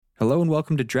Hello and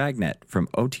welcome to Dragnet from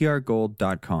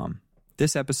OTRGold.com.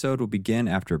 This episode will begin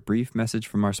after a brief message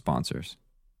from our sponsors.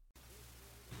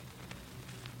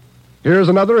 Here's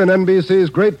another in NBC's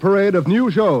great parade of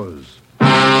new shows.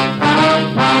 Ladies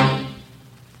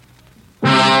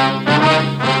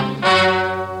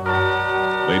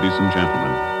and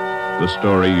gentlemen, the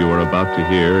story you are about to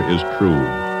hear is true.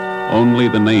 Only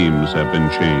the names have been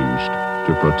changed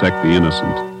to protect the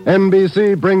innocent.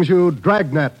 NBC brings you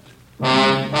Dragnet.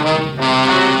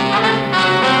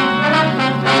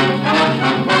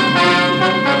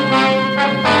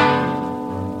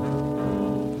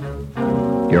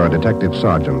 You're a detective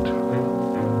sergeant.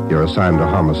 You're assigned to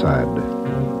homicide.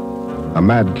 A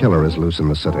mad killer is loose in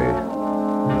the city.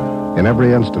 In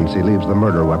every instance, he leaves the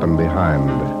murder weapon behind.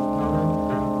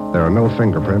 There are no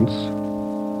fingerprints,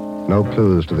 no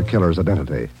clues to the killer's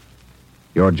identity.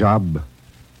 Your job,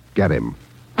 get him.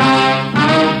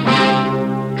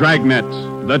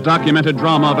 Dragnet, the documented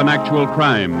drama of an actual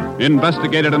crime,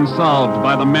 investigated and solved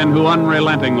by the men who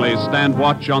unrelentingly stand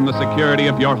watch on the security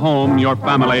of your home, your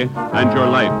family, and your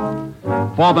life.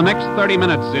 For the next 30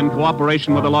 minutes, in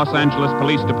cooperation with the Los Angeles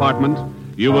Police Department,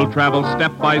 you will travel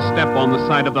step by step on the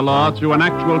side of the law through an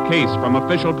actual case from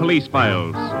official police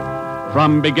files.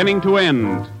 From beginning to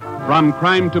end, from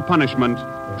crime to punishment,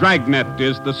 Dragnet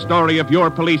is the story of your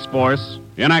police force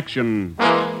in action.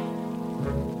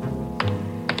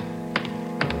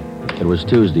 It was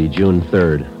Tuesday, June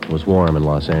 3rd. It was warm in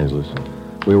Los Angeles.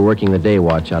 We were working the day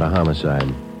watch out of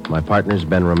homicide. My partner's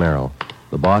Ben Romero.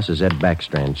 The boss is Ed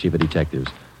Backstrand, chief of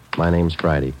detectives. My name's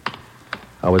Friday.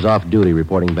 I was off duty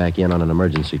reporting back in on an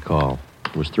emergency call.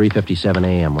 It was 3:57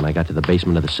 a.m. when I got to the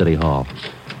basement of the city hall,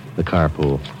 the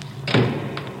carpool.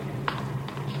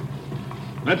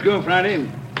 Let's go, Friday.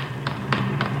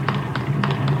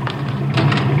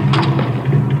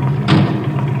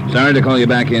 Sorry to call you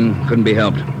back in. Couldn't be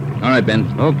helped. All right, Ben.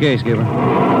 Okay, Skipper.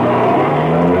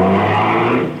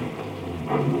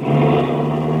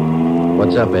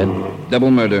 What's up, Ed?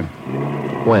 Double murder.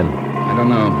 When? I don't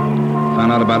know.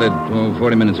 Found out about it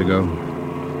 40 minutes ago.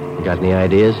 You got any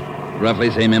ideas? Roughly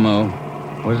same M.O.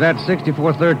 Was that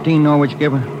 6413 Norwich,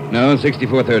 Skipper? No,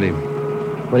 6430.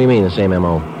 What do you mean, the same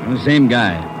M.O.? The same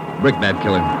guy. Brickbat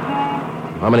killer.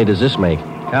 How many does this make?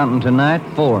 Counting tonight,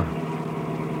 4.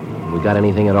 We got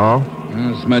anything at all?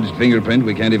 Smudged fingerprint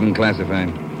we can't even classify.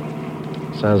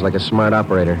 Sounds like a smart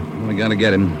operator. We gotta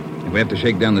get him. If we have to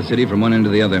shake down the city from one end to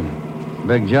the other.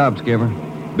 Big job, Skipper.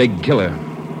 Big killer.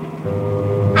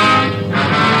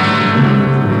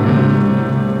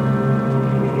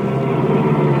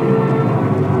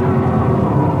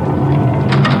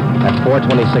 At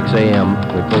 4:26 a.m.,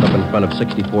 we pulled up in front of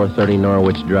 6430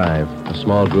 Norwich Drive, a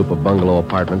small group of bungalow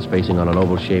apartments facing on an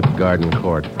oval-shaped garden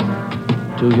court.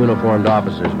 2 uniformed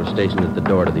officers were stationed at the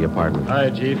door to the apartment. Hi,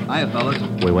 Chief. Hiya, fellas.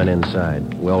 We went inside.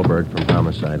 Wellberg from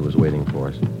Homicide was waiting for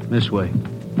us. This way.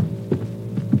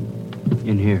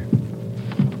 In here.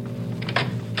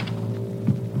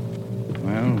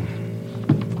 Well,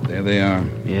 there they are.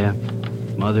 Yeah.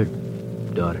 Mother,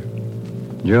 daughter.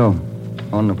 Joe,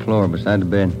 on the floor beside the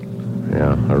bed.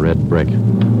 Yeah, a red brick.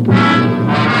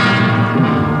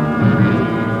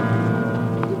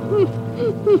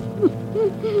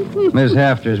 Miss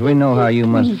Hafters, we know how you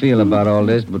must feel about all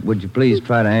this, but would you please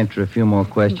try to answer a few more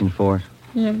questions for us?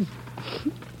 Yes.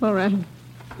 All right.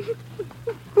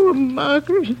 Poor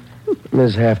Margaret.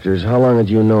 Miss Hafters, how long had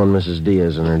you known Mrs.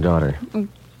 Diaz and her daughter?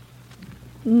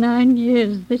 9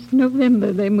 years. This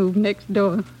November they moved next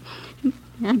door.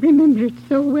 I remember it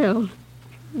so well.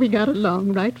 We got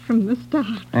along right from the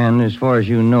start. And as far as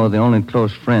you know, the only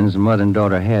close friends the mother and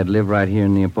daughter had live right here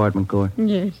in the apartment court?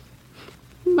 Yes.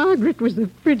 Margaret was a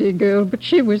pretty girl, but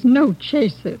she was no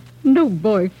chaser, no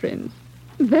boyfriends.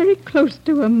 Very close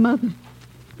to her mother.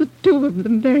 The 2 of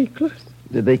them very close.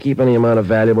 Did they keep any amount of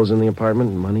valuables in the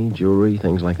apartment? Money, jewelry,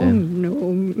 things like that? Oh, no.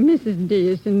 Mrs.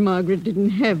 Diaz and Margaret didn't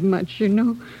have much, you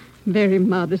know. Very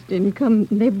modest income.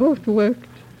 They both worked.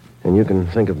 And you can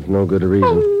think of no good reason.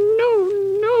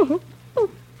 Oh, no. Oh,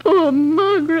 poor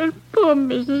Margaret. Poor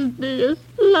Mrs. Diaz.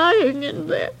 Lying in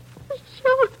there.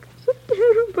 Shock. It's a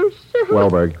terrible shock.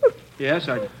 Wellberg, Yes,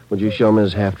 Sergeant. would you show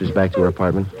Ms. Hafters back to her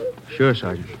apartment? Sure,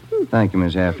 Sergeant. Thank you,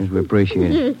 Miss Hafters. We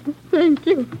appreciate it. Yes, thank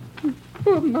you.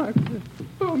 Poor Margaret.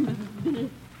 Poor Mrs. Diaz.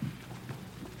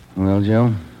 Well,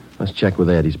 Joe? Let's check with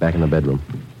Ed. He's back in the bedroom.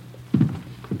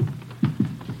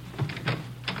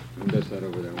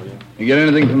 You get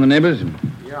anything from the neighbors?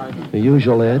 The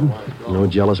usual, Ed. No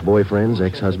jealous boyfriends,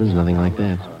 ex-husbands, nothing like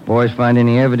that. Boys find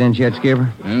any evidence yet,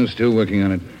 Skipper? I'm still working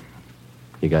on it.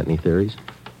 You got any theories?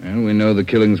 Well, we know the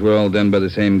killings were all done by the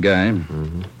same guy.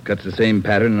 Mm-hmm. Cuts the same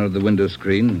pattern out of the window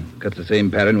screen. Cuts the same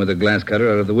pattern with a glass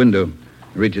cutter out of the window.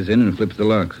 Reaches in and flips the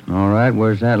locks. All right,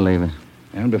 where's that leave us?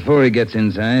 And before he gets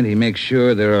inside, he makes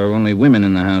sure there are only women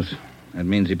in the house. That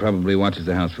means he probably watches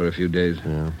the house for a few days.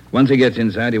 Yeah. Once he gets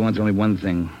inside, he wants only one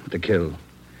thing, to kill.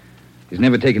 He's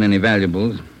never taken any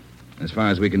valuables. As far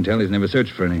as we can tell, he's never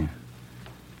searched for any.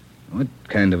 What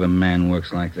kind of a man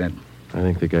works like that? I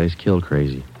think the guy's kill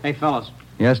crazy. Hey, fellas,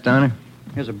 Yes, Donner?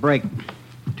 here's a break.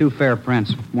 2 fair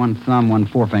prints. 1 thumb, 1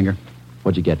 forefinger.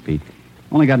 What'd you get, Pete?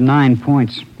 Only got 9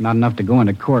 points. Not enough to go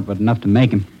into court, but enough to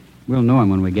make him. We'll know him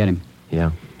when we get him.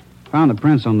 Yeah. Found the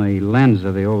prints on the lens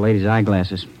of the old lady's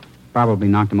eyeglasses. Probably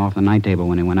knocked him off the night table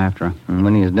when he went after her. And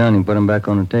when he was done, he put him back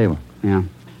on the table. Yeah.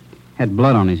 Had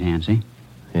blood on his hands, see?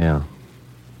 Yeah.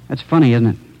 That's funny, isn't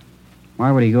it?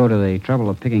 Why would he go to the trouble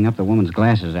of picking up the woman's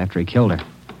glasses after he killed her?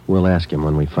 We'll ask him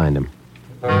when we find him.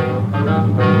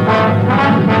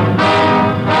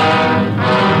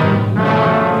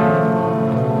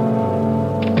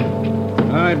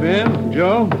 Hi, Ben.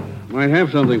 Joe. Might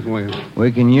have something for you.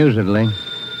 We can use it, Lee.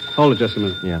 Hold it just a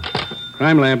minute. Yeah.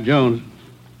 Crime Lab, Jones.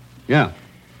 Yeah.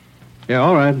 Yeah,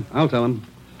 all right. I'll tell him.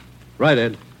 Right,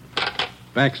 Ed.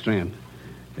 Backstrand.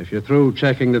 If you're through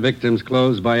checking the victim's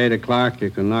clothes by 8 o'clock,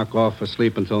 you can knock off for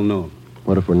sleep until noon.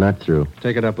 What if we're not through?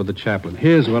 Take it up with the chaplain.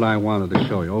 Here's what I wanted to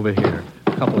show you. Over here.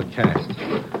 A couple of casts.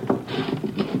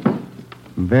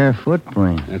 Bare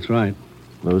footprint. That's right.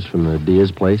 Those from the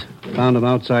Diaz place? Found them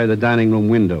outside the dining room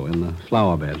window in the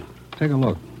flower bed. Take a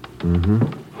look.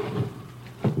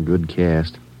 Mm-hmm. Good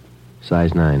cast.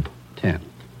 Size 9. 10.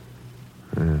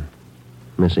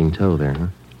 Missing toe there, huh?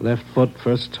 Left foot,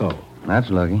 first toe. That's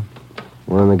lucky.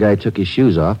 Well, then the guy took his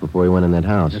shoes off before he went in that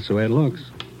house. That's the way it looks.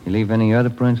 You leave any other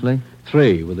prints, Lee?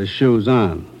 3 with the shoes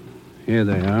on. Here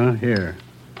they are. Here.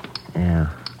 Yeah.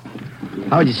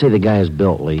 How would you say the guy is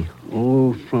built, Lee?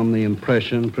 Oh, from the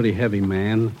impression, pretty heavy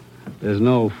man. There's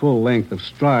no full length of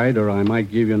stride, or I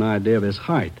might give you an idea of his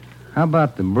height. How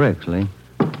about the bricks, Lee?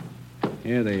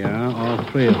 Here they are, all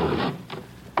 3 of them.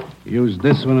 Used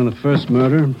this one in the first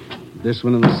murder, this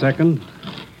one in the second,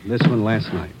 this one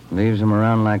last night. Leaves them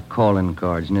around like calling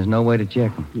cards, and there's no way to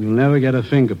check them. You'll never get a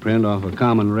fingerprint off a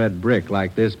common red brick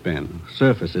like this, Ben.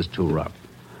 Surface is too rough.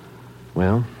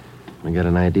 Well, we got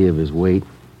an idea of his weight.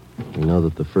 We know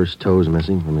that the first toe's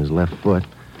missing from his left foot.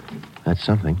 That's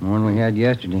something. The one we had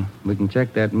yesterday. We can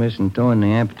check that missing toe in the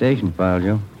amputation file,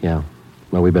 Joe. Yeah.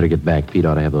 Well, we better get back. Pete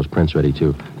ought to have those prints ready,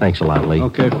 too. Thanks a lot, Lee.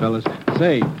 Okay, fellas.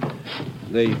 Say,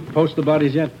 they post the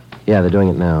bodies yet? Yeah, they're doing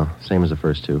it now. Same as the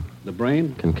first 2. The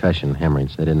brain? Concussion,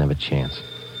 hemorrhage. They didn't have a chance.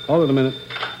 Hold it a minute.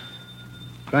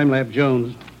 Crime Lab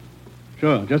Jones.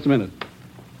 Sure, just a minute.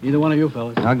 Either one of you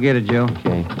fellas. I'll get it, Joe.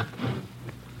 Okay.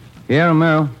 Here,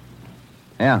 Romero.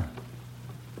 Yeah.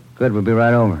 Good, we'll be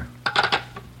right over.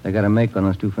 They got a make on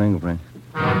those 2 fingerprints.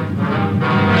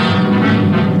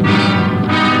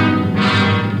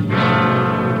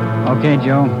 Okay,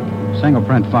 Joe. Single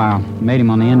print file. Made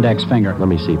him on the index finger. Let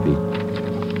me see, Pete.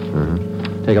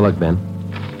 Take a look, Ben.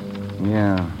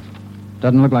 Yeah.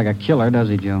 Doesn't look like a killer, does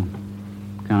he, Joe?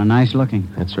 Kind of nice looking.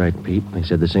 That's right, Pete. They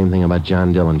said the same thing about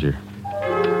John Dillinger.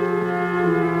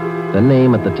 The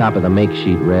name at the top of the make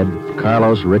sheet read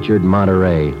Carlos Richard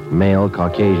Monterey, male,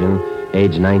 Caucasian,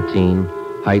 age 19,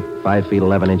 height 5 feet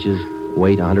 11 inches,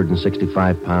 weight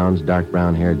 165 pounds, dark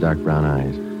brown hair, dark brown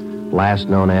eyes. Last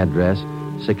known address,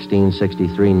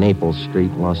 1663 Naples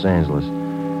Street, Los Angeles.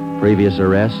 Previous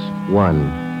arrests,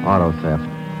 1, auto theft,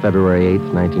 February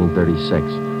 8th, 1936.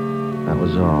 That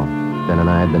was all. Ben and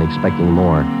I had been expecting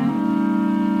more.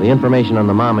 The information on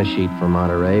the mama sheet for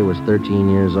Monterey was 13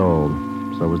 years old.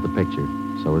 So was the picture.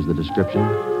 So was the description.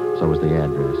 So was the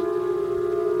address.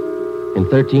 In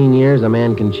 13 years, a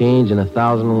man can change in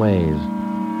 1,000 ways.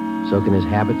 So can his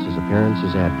habits, his appearance,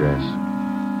 his address.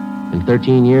 In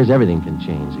 13 years, everything can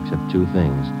change except 2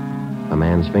 things. A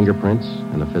man's fingerprints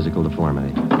and a physical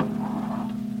deformity.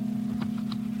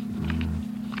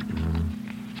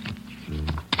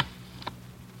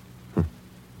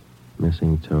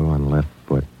 Missing toe on left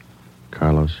foot.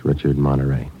 Carlos Richard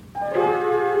Monterey.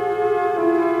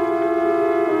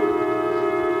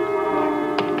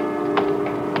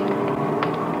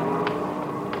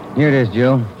 Here it is,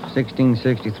 Joe.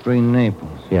 1663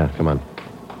 Naples. Yeah, come on.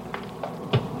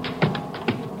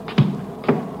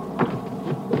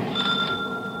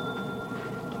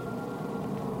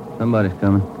 Somebody's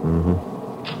coming. Mm-hmm.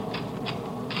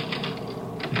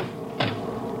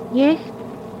 Yes?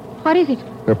 What is it?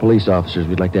 We're police officers.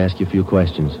 We'd like to ask you a few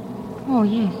questions. Oh,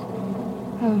 yes.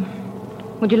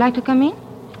 Would you like to come in?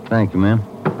 Thank you, ma'am.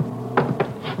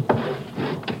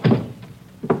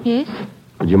 Yes?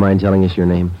 Would you mind telling us your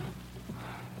name?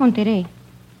 Monterrey.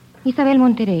 Isabel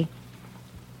Monterrey.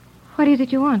 What is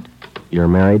it you want? You're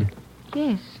married?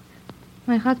 Yes.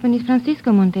 My husband is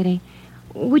Francisco Monterrey.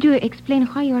 Would you explain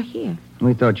why you are here?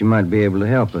 We thought you might be able to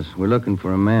help us. We're looking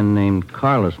for a man named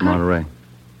Carlos Monterrey.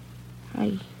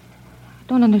 I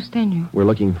don't understand you. We're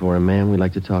looking for a man. We'd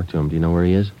like to talk to him. Do you know where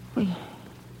he is?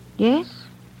 Yes.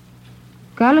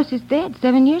 Carlos is dead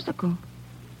 7 years ago.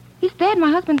 He's dead, my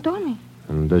husband told me.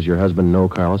 And does your husband know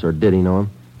Carlos, or did he know him?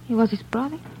 He was his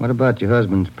brother. What about your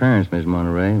husband's parents, Miss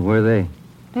Monterrey? Where are they?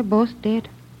 They're both dead.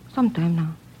 Sometime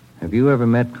now. Have you ever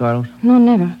met Carlos? No,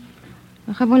 never.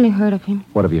 I have only heard of him.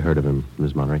 What have you heard of him,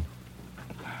 Miss Monterrey?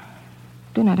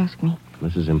 Do not ask me.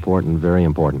 This is important, very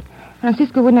important.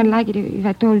 Francisco would not like it if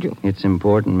I told you. It's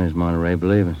important, Miss Monterrey,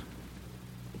 believe us.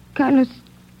 Carlos,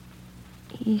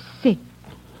 he's sick.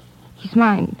 His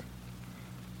mind.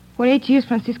 For 8 years,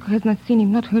 Francisco has not seen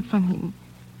him, not heard from him.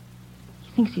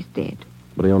 He thinks he's dead.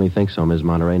 But he only thinks so, Miss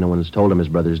Monterrey. No one's told him his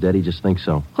brother's dead. He just thinks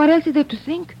so. What else is there to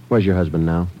think? Where's your husband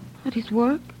now? At his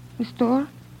work, the store.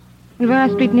 Rivera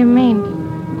Street near Main.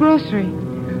 Grocery.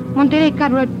 Monterrey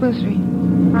Cartwright Grocery.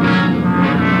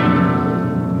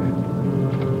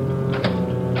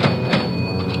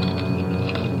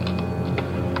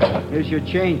 Here's your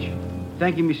change.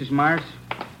 Thank you, Mrs. Myers.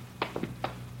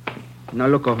 Now,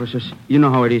 look, officers, you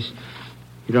know how it is.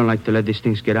 You don't like to let these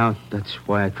things get out. That's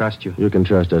why I trust you. You can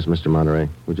trust us, Mr. Monterrey.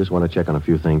 We just want to check on a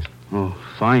few things. Oh,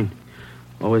 fine.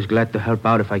 Always glad to help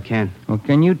out if I can. Well,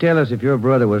 can you tell us if your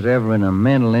brother was ever in a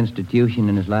mental institution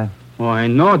in his life? Oh, I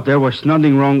know there was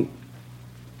nothing wrong.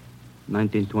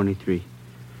 1923.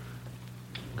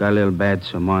 Got a little bad,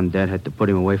 so Mom and Dad had to put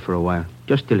him away for a while,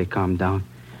 just till he calmed down.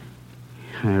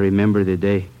 I remember the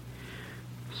day.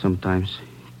 Sometimes.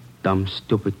 Dumb,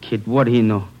 stupid kid. What do he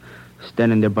know?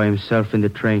 Standing there by himself in the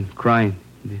train, crying.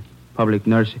 The public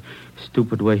nurse,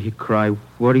 stupid way he cried.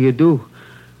 What do you do?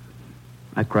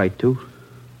 I cried, too.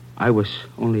 I was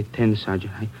only 10,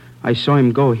 Sergeant. I saw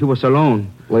him go. He was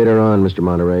alone. Later on, Mr.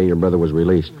 Monterrey, your brother was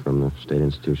released from the state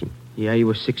institution. Yeah, he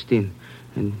was 16.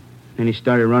 And then he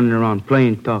started running around,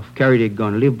 playing tough, carried a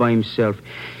gun, lived by himself.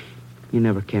 He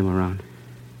never came around.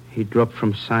 He dropped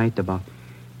from sight about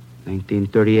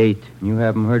 1938. You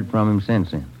haven't heard from him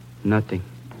since then? Nothing.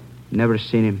 Never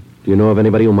seen him. Do you know of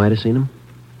anybody who might have seen him?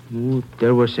 Oh,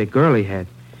 there was a girl he had.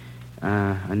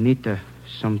 Anita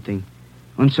something.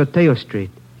 On Soteo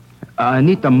Street.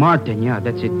 Anita Martin, yeah,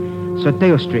 that's it.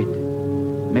 Soteo Street.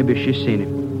 Maybe she's seen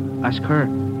him. Ask her.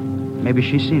 Maybe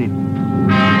she's seen him.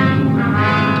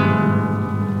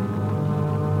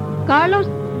 Carlos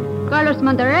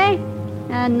Monterrey?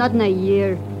 Not in a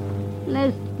year.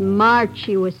 Last March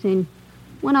he was in.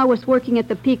 When I was working at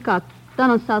the Peacock, down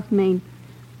on South Main.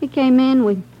 He came in,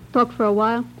 we talked for a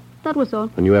while. That was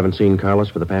all. And you haven't seen Carlos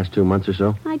for the past 2 months or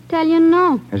so? I tell you,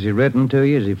 no. Has he written to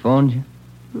you? Has he phoned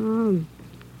you?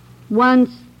 Once,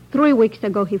 3 weeks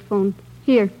ago, he phoned.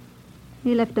 Here.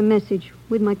 He left a message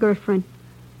with my girlfriend.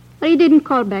 But he didn't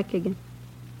call back again.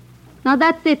 Now,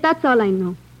 that's it. That's all I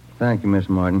know. Thank you, Miss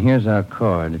Martin. Here's our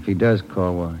card. If he does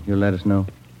call, well, you'll let us know?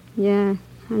 Yeah,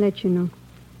 I'll let you know.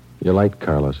 You like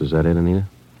Carlos, is that it, Anita?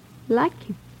 Like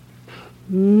him?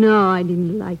 No, I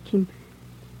didn't like him.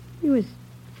 He was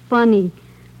funny,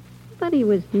 but he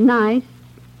was nice.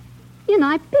 You know,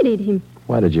 I pitied him.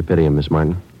 Why did you pity him, Miss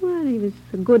Martin? Well, he was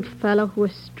a good fellow who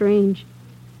was strange.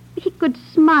 He could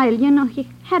smile, you know. He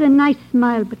had a nice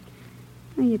smile, but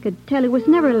you could tell he was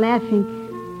never laughing.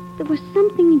 There was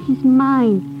something in his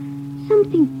mind.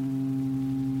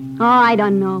 Something... Oh, I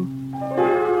don't know.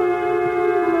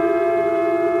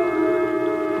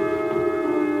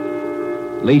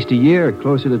 At least a year,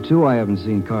 closer to 2, I haven't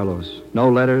seen Carlos. No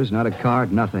letters, not a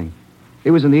card, nothing. He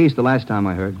was in the East the last time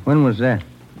I heard. When was that?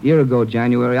 A year ago,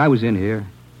 January. I was in here.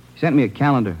 He sent me a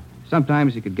calendar.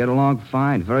 Sometimes he could get along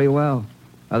fine, very well.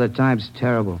 Other times,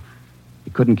 terrible.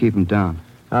 You couldn't keep him down.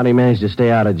 How'd he manage to stay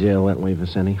out of jail that way,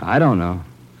 Vicente? I don't know.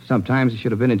 Sometimes he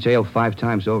should have been in jail 5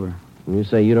 times over. And you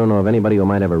say you don't know of anybody who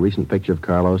might have a recent picture of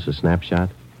Carlos, a snapshot?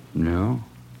 No.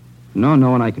 No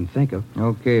one I can think of.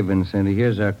 Okay, Vincenti,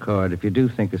 here's our card. If you do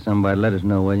think of somebody, let us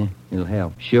know, will you? It'll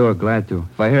help. Sure, glad to.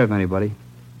 If I hear of anybody.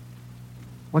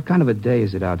 What kind of a day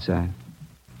is it outside?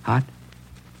 Hot?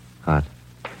 Hot.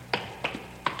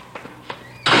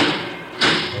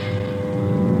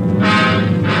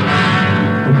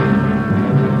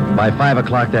 By 5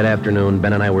 o'clock that afternoon,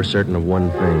 Ben and I were certain of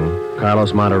one thing.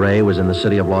 Carlos Monterrey was in the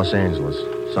city of Los Angeles,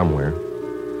 somewhere.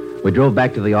 We drove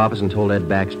back to the office and told Ed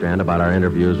Backstrand about our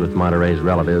interviews with Monterrey's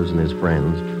relatives and his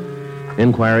friends.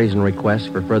 Inquiries and requests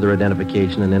for further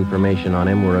identification and information on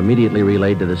him were immediately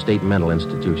relayed to the state mental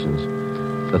institutions.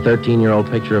 The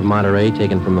 13-year-old picture of Monterey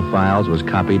taken from the files was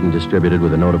copied and distributed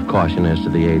with a note of caution as to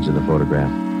the age of the photograph.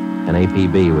 An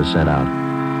APB was sent out.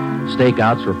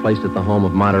 Stakeouts were placed at the home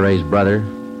of Monterey's brother,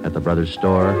 at the brother's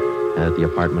store, and at the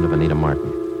apartment of Anita Martin.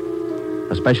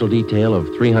 A special detail of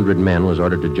 300 men was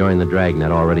ordered to join the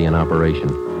dragnet already in operation.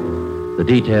 The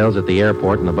details at the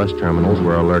airport and the bus terminals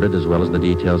were alerted, as well as the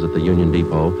details at the Union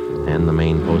Depot and the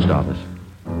main post office.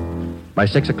 By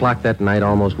 6 o'clock that night,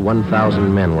 almost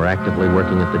 1,000 men were actively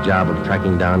working at the job of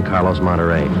tracking down Carlos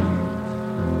Monterey.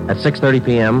 At 6:30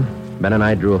 p.m., Ben and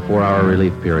I drew a 4-hour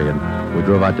relief period. We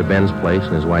drove out to Ben's place,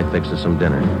 and his wife fixed us some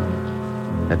dinner.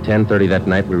 At 10:30 that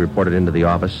night, we reported into the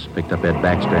office, picked up Ed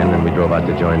Backstrand, and we drove out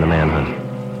to join the manhunt.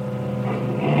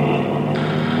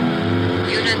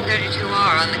 Unit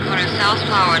 32R on the corner of South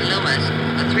Flower and Loomis,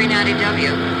 a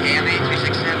 390W, KMA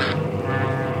 367.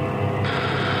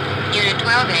 Unit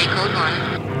 12A, code 1.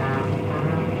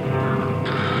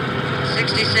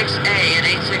 66A at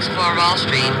 864 Wall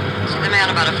Street. See the man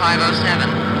about a 507,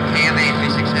 KMA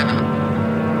 367.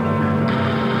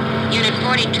 Unit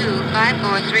 42,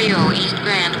 5430 East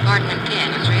Grand, apartment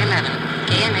 10, 311,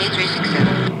 KMA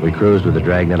 367. We cruised with the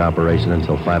dragnet operation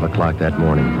until 5 o'clock that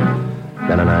morning.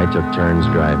 Ben and I took turns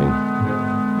driving.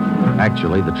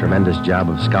 Actually, the tremendous job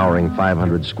of scouring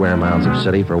 500 square miles of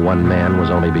city for one man was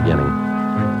only beginning.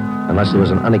 Unless there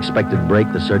was an unexpected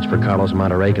break, the search for Carlos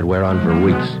Monterey could wear on for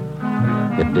weeks.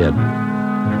 It did.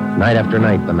 Night after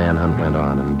night, the manhunt went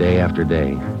on, and day after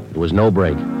day. There was no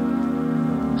break.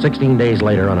 16 days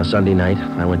later, on a Sunday night,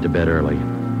 I went to bed early.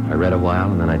 I read a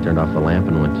while, and then I turned off the lamp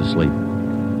and went to sleep.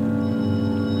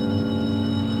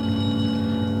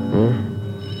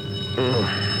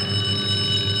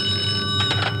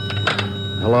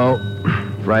 Hello?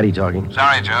 Friday talking.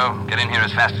 Sorry, Joe. Get in here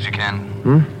as fast as you can.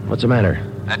 What's the matter?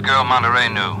 That girl Monterey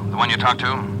knew, the one you talked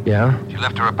to? Yeah? She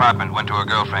left her apartment, went to her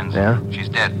girlfriend's. Yeah? She's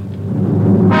dead.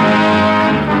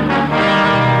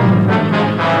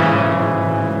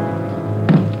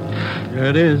 There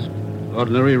it is.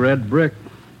 Ordinary red brick.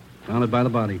 Found it by the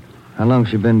body. How long's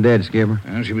she been dead, Skipper?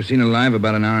 Well, she was seen alive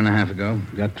about an hour and a half ago.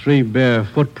 Got 3 bare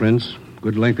footprints,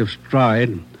 good length of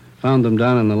stride. Found them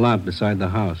down in the lot beside the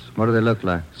house. What do they look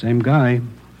like? Same guy.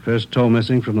 First toe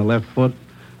missing from the left foot.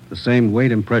 The same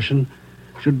weight impression.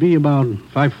 Should be about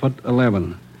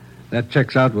 5'11". That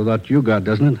checks out with what you got,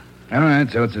 doesn't it? All right,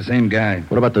 so it's the same guy.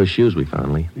 What about those shoes we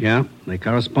found, Lee? Yeah, they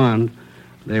correspond.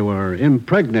 They were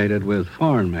impregnated with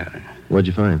foreign matter. What'd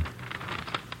you find?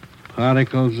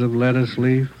 Particles of lettuce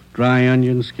leaf, dry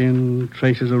onion skin,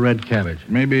 traces of red cabbage.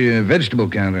 Maybe a vegetable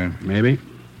counter. Maybe.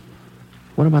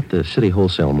 What about the city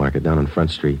wholesale market down on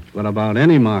Front Street? What about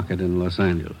any market in Los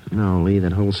Angeles? No, Lee,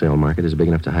 that wholesale market is big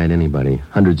enough to hide anybody.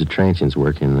 Hundreds of transients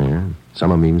work in there. Some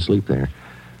of them even sleep there.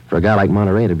 For a guy like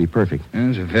Monterey, it'd be perfect.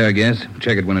 That's a fair guess.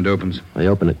 Check it when it opens. They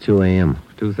open at 2 a.m.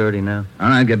 2:30 now. All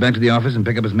right, get back to the office and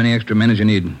pick up as many extra men as you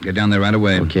need. Get down there right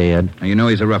away. Okay, Ed. Now, you know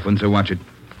he's a rough one, so watch it.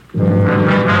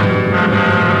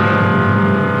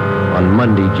 On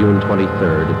Monday, June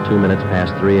 23rd, at 2 minutes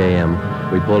past 3 a.m.,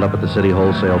 we pulled up at the city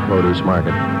wholesale produce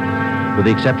market. With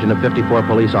the exception of 54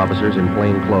 police officers in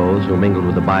plain clothes who mingled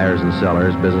with the buyers and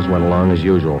sellers, business went along as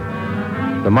usual.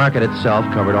 The market itself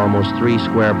covered almost 3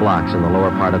 square blocks in the lower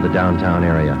part of the downtown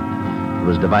area. It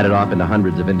was divided off into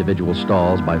hundreds of individual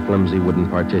stalls by flimsy wooden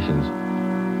partitions.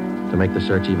 To make the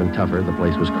search even tougher, the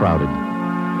place was crowded.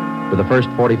 For the first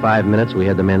 45 minutes, we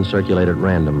had the men circulate at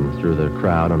random through the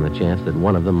crowd on the chance that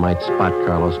one of them might spot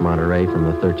Carlos Monterey from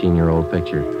the 13-year-old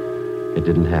picture. It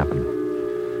didn't happen.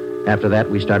 After that,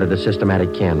 we started a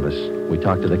systematic canvass. We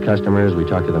talked to the customers, we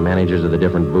talked to the managers of the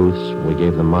different booths, we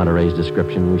gave them Monterey's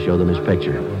description, we showed them his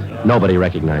picture. Nobody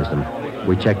recognized him.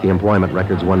 We checked the employment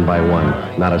records one by one.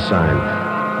 Not a sign.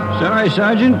 Sorry,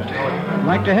 Sergeant. I'd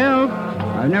like to help.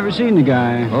 I've never seen the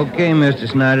guy. Okay, Mr.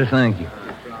 Snyder, thank you.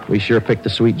 We sure picked the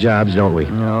sweet jobs, don't we?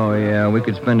 Oh, yeah, we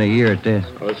could spend a year at this.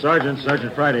 Oh, Sergeant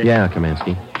Friday. Yeah,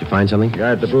 Kamansky. Did you find something?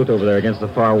 Guy at the booth over there against the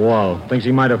far wall. Thinks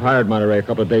he might have hired Monterey a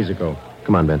couple of days ago.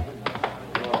 Come on, Ben.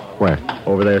 Where?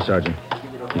 Over there, Sergeant.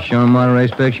 You showing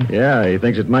Monterey's picture? Yeah, he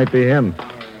thinks it might be him.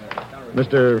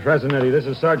 Mr. Fresnetti, this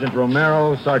is Sergeant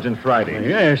Romero, Sergeant Friday.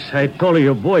 Yes, I told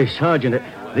your boy, Sergeant.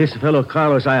 This fellow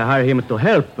Carlos, I hired him to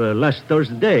help last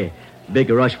Thursday. Big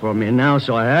rush for me now,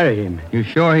 so I hired him. You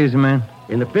sure he's the man?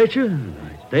 In the picture?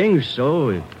 I think so.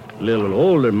 A little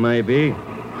older, maybe.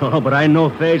 Oh, but I know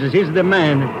faces. He's the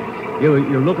man. You're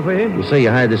looking for him? You say you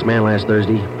hired this man last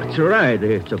Thursday? That's right.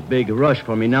 It's a big rush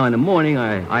for me now in the morning.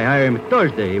 I hired him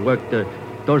Thursday. He worked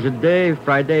Thursday,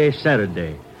 Friday,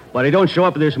 Saturday. But he don't show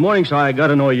up this morning, so I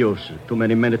got no use. Too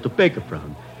many men to pick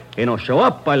from. He don't show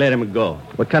up, I let him go.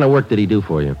 What kind of work did he do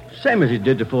for you? Same as he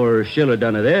did before Schiller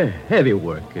done it there. Heavy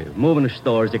work. Moving the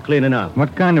stores, cleaning up.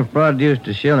 What kind of produce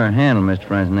does Schiller handle, Mr.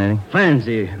 Franzenetti?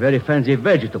 Fancy, very fancy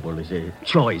vegetables.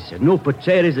 Choice. New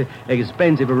potatoes,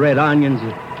 expensive red onions.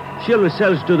 Schiller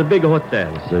sells to the big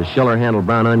hotels. Does Schiller handle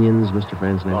brown onions, Mr.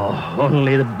 Franzenetti? Oh,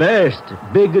 only the best.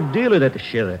 Big dealer that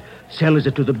Schiller sells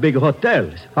it to the big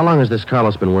hotels. How long has this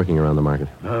Carlos been working around the market?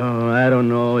 Oh, I don't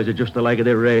know. Is it just like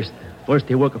the rest? First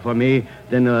he worked for me,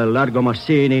 then Largo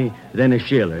Massini, then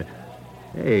Schiller.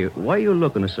 Hey, why are you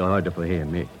looking so hard for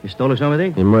him? He stole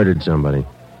something? He murdered somebody.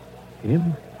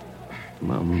 Him?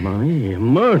 Mamma mia,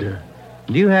 murder.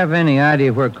 Do you have any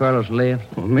idea where Carlos lives?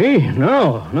 Oh, me?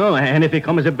 No. And if he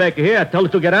comes back here, I tell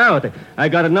him to get out. I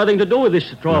got nothing to do with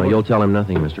this trouble. No, you'll tell him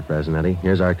nothing, Mr. Franzenetti.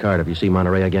 Here's our card. If you see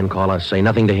Monterey again, call us. Say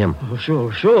nothing to him. Oh,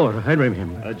 sure. I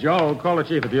remember. Joe, call the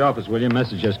chief at the office, will you?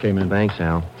 Message just came in. Thanks,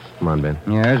 Al. Come on, Ben.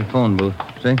 Yeah, there's a phone booth.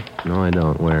 See? No, I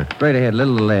don't. Where? Straight ahead,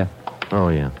 little left. Oh,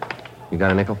 yeah. You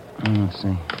got a nickel? Let's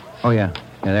see. Oh, yeah.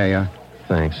 Yeah, there you are.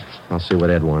 Thanks. I'll see what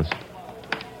Ed wants.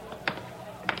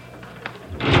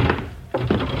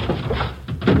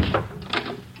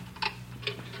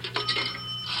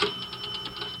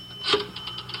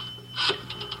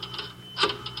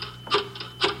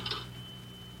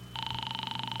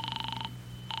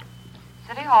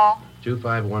 City Hall.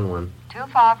 2511.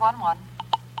 2511.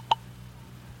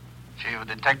 Chief of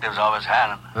Detectives Office,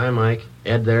 Hannon. Hi, Mike.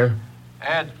 Ed there?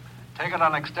 Ed, take it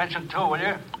on extension 2, will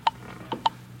you?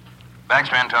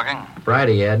 Backstrand talking.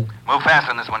 Friday, Ed. Move fast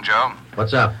on this one, Joe.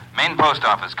 What's up? Main post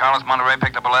office. Carlos Monterey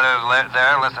picked up a letter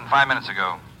there less than 5 minutes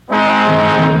ago.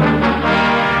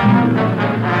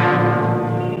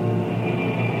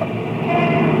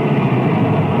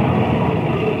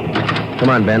 Come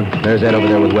on, Ben. There's Ed over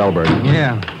there with Wellberg.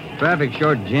 Yeah. Traffic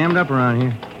short jammed up around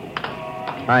here.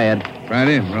 Hi, Ed.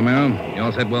 Friday, Romero. You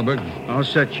all set, Wellberg? All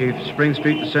set, Chief. Spring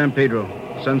Street to San Pedro.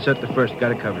 Sunset the first.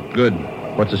 Got it covered. Good.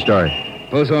 What's the story?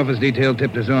 Post office detail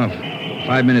tipped us off.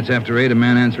 5 minutes after 8, a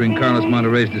man answering Carlos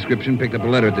Monterey's description picked up a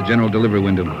letter at the general delivery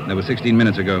window. That was 16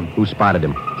 minutes ago. Who spotted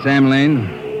him? Sam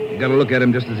Lane. Got a look at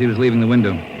him just as he was leaving the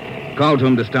window. Called to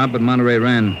him to stop, but Monterey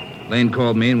ran. Lane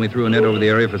called me, and we threw a net over the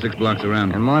area for 6 blocks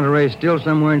around. And Monterey's still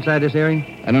somewhere inside this area?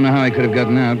 I don't know how he could have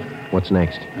gotten out. What's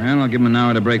next? Well, I'll give him an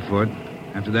hour to break for it.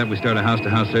 After that, we start a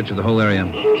house-to-house search of the whole area.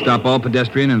 Stop all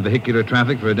pedestrian and vehicular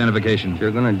traffic for identification.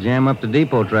 You're going to jam up the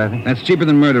depot traffic. That's cheaper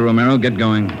than murder, Romero. Get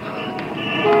going. The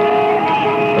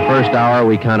first hour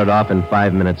we counted off in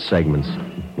 5-minute segments.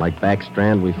 Like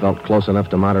Backstrand, we felt close enough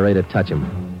to Monterey to touch him.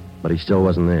 But he still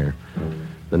wasn't there.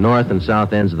 The north and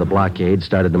south ends of the blockade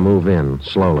started to move in,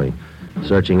 slowly.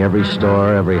 Searching every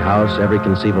store, every house, every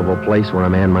conceivable place where a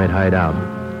man might hide out.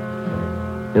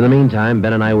 In the meantime,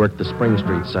 Ben and I worked the Spring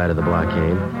Street side of the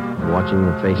blockade, watching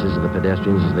the faces of the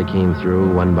pedestrians as they came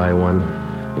through, one by one,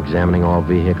 examining all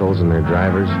vehicles and their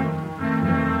drivers.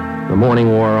 The morning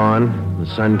wore on, the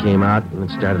sun came out, and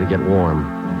it started to get warm.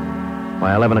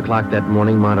 By 11 o'clock that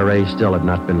morning, Monterey still had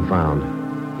not been found.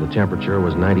 The temperature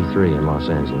was 93 in Los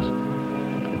Angeles.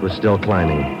 It was still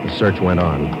climbing. The search went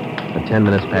on. At 10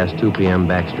 minutes past 2 p.m.,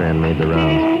 Backstrand made the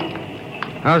rounds.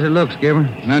 How's it look, Skipper?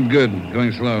 Not good.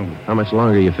 Going slow. How much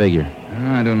longer you figure?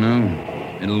 I don't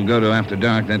know. It'll go to after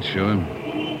dark, that's sure.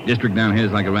 District down here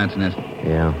is like a rat's nest.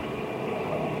 Yeah.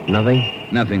 Nothing?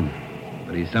 Nothing.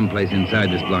 But he's someplace inside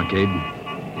this blockade.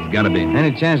 He's got to be.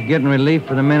 Any chance of getting relief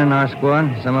for the men in our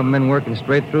squad? Some of them been working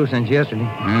straight through since yesterday.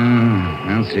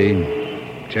 I'll see.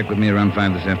 Check with me around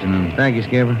 5 this afternoon. Thank you,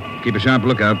 Skipper. Keep a sharp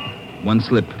lookout. One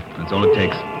slip. That's all it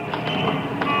takes.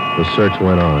 The search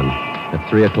went on. At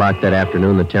 3 o'clock that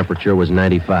afternoon, the temperature was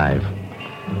 95.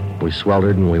 We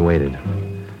sweltered and we waited.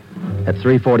 At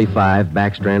 3:45,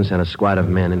 Backstrand sent a squad of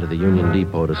men into the Union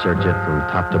Depot to search it from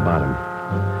top to bottom.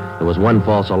 There was one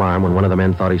false alarm when one of the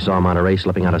men thought he saw Monterey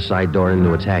slipping out a side door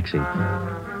into a taxi.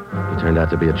 He turned out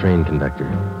to be a train conductor.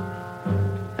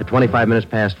 At 25 minutes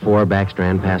past 4,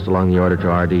 Backstrand passed along the order to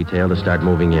our detail to start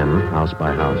moving in, house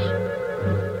by house.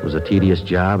 It was a tedious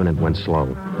job, and it went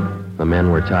slow. The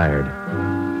men were tired.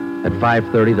 At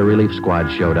 5:30, the relief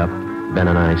squad showed up. Ben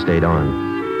and I stayed on.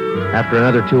 After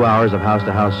another 2 hours of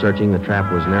house-to-house searching, the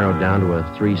trap was narrowed down to a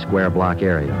 3-square-block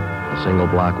area, a single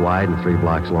block wide and 3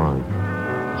 blocks long.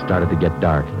 It started to get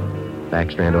dark.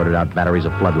 Backstrand ordered out batteries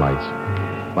of floodlights.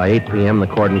 By 8 p.m., the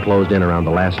cordon closed in around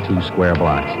the last 2 square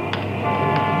blocks.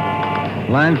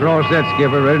 Lines are all set,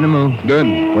 Skipper. Ready to move. Good.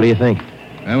 What do you think?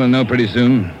 Well, we'll know pretty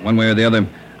soon, one way or the other.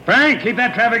 Frank, keep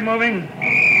that traffic moving.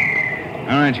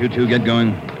 All right, you two, get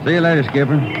going. See you later,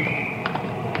 Skipper.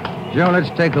 Joe, let's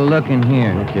take a look in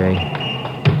here. Okay.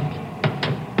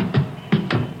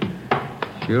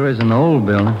 Sure is an old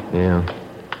building. Yeah.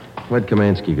 Where'd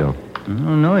Kamansky go?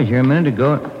 No, he's here a minute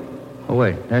ago. Oh,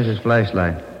 wait. There's his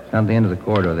flashlight. Down the end of the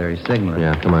corridor there. He's signaling.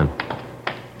 Yeah, come on.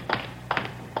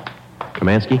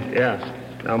 Kamansky? Yeah.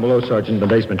 Down below, Sergeant, in the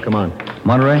basement. Come on.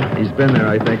 Monterey? He's been there,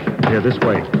 I think. Here, this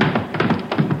way.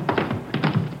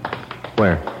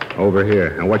 Where? Over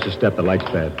here. Now, watch your step. The light's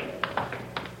bad.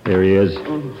 Here he is.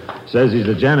 Says he's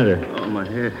the janitor. Oh, my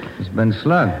head. He's been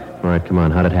slugged. All right, come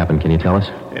on. How'd it happen? Can you tell us?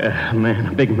 Yeah,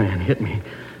 a big man hit me.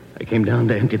 I came down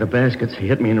to empty the baskets. He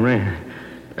hit me and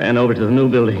ran over to the new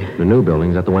building. The new building?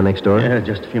 Is that the one next door? Yeah,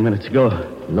 just a few minutes ago.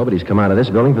 Nobody's come out of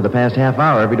this building for the past half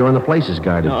hour. Every door in the place is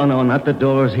guarded. No, not the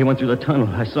doors. He went through the tunnel.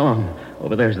 I saw him.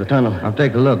 Over there's the tunnel. I'll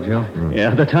take a look, Joe.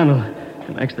 Yeah, the tunnel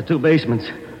connects the two basements.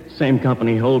 Same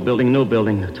company, old building, new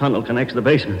building. The tunnel connects the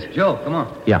basements. Joe, come on.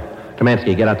 Yeah.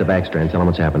 Kamansky, get out to Backstrand. Tell him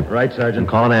what's happened. Right, Sergeant. And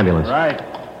call an ambulance. Right.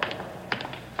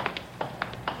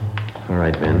 All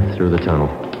right, Ben. Through the tunnel.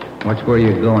 Watch where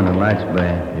you're going. The light's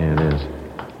bad. Yeah, it is.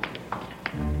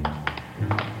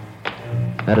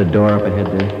 That a door up ahead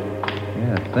there?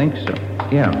 Yeah, I think so.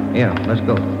 Yeah. Let's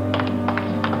go.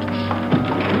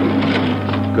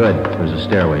 Good. There's a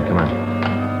stairway. Come on.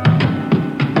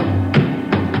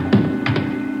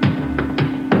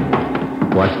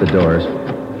 Watch the doors.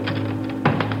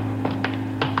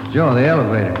 Joe, the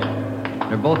elevators.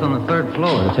 They're both on the third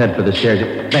floor. Let's head for the stairs.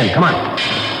 Ben, come on.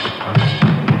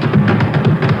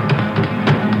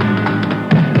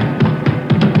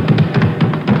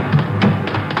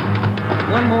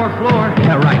 One more floor.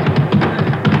 Yeah, right.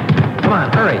 Come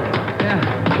on, hurry. Yeah.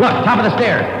 Look, top of the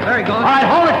stairs. There he goes. All right,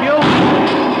 hold it, you.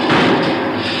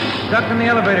 Stuck in the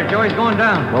elevator. Joe, he's going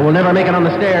down. Well, we'll never make it on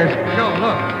the stairs. Joe,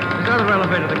 look. This other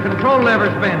elevator. The control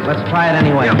lever's bent. Let's try it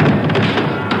anyway. Yeah.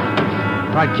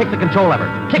 All right, kick the control lever.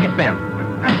 Kick it, Ben.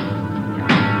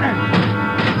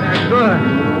 That's good.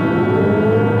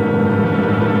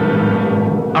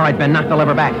 All right, Ben, knock the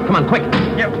lever back. Come on, quick.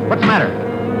 Yep. What's the matter?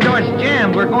 Joe, it's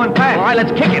jammed. We're going past. All right,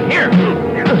 let's kick it. Here.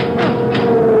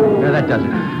 There, that does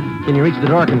it. Can you reach the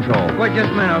door control? Wait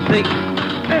just a minute. I'll see.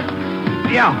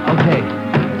 Yeah. Okay.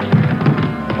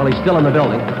 Well, he's still in the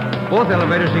building. Both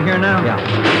elevators are here now. Yeah.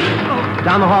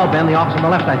 Down the hall, Ben. The office on the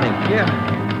left, I think. Yeah.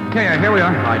 Okay, here we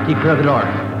are. All right, keep clear of the door.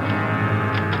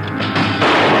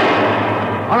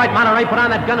 All right, Monterey, put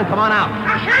on that gun and come on out.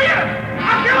 I'll kill you!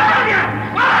 I'll kill all of you!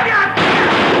 All of you!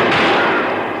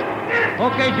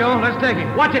 Okay, Joe, let's take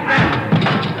him. Watch it, Ben.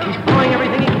 He's throwing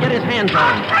everything he can get his hands on.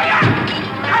 I'll kill you!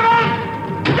 Come on!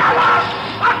 Come on!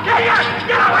 I'll kill you!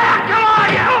 Get away! Come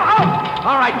on, you!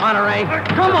 All right, Monterey.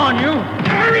 Come on, you.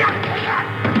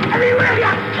 Everywhere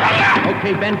you kill you!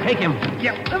 Okay, Ben, take him.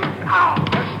 Yep.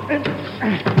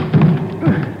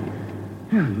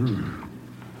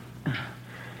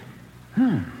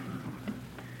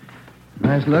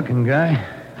 Nice looking guy.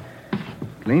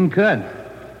 Clean cut.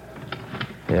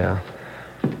 Yeah.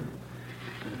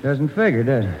 Doesn't figure,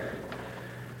 does it?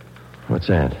 What's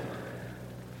that?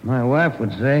 My wife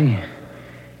would say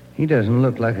he doesn't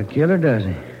look like a killer, does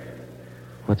he?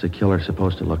 What's a killer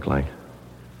supposed to look like?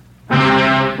 The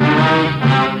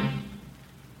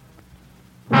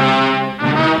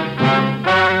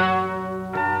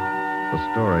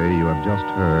story you have just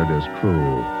heard is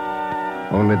true.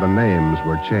 Only the names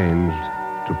were changed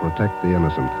to protect the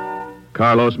innocent.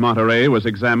 Carlos Monterey was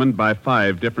examined by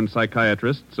 5 different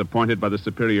psychiatrists appointed by the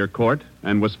Superior Court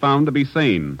and was found to be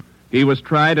sane. He was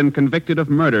tried and convicted of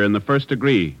murder in the first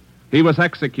degree. He was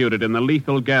executed in the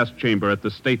lethal gas chamber at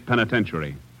the state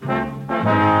penitentiary.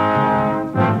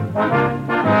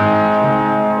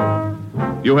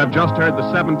 You have just heard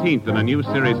the 17th in a new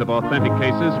series of authentic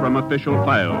cases from official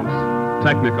files.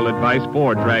 Technical advice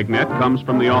for Dragnet comes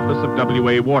from the office of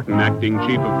W.A. Wharton, Acting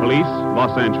Chief of Police,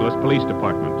 Los Angeles Police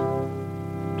Department.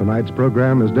 Tonight's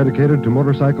program is dedicated to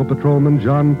motorcycle patrolman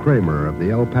John Kramer of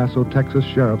the El Paso, Texas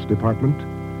Sheriff's Department,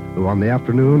 who on the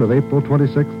afternoon of April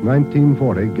 26,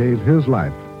 1940, gave his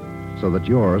life so that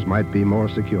yours might be more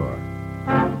secure.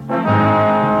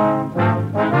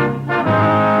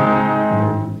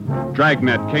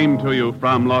 Dragnet came to you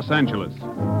from Los Angeles.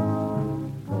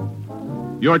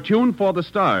 You're tuned for the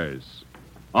stars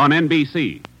on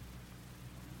NBC.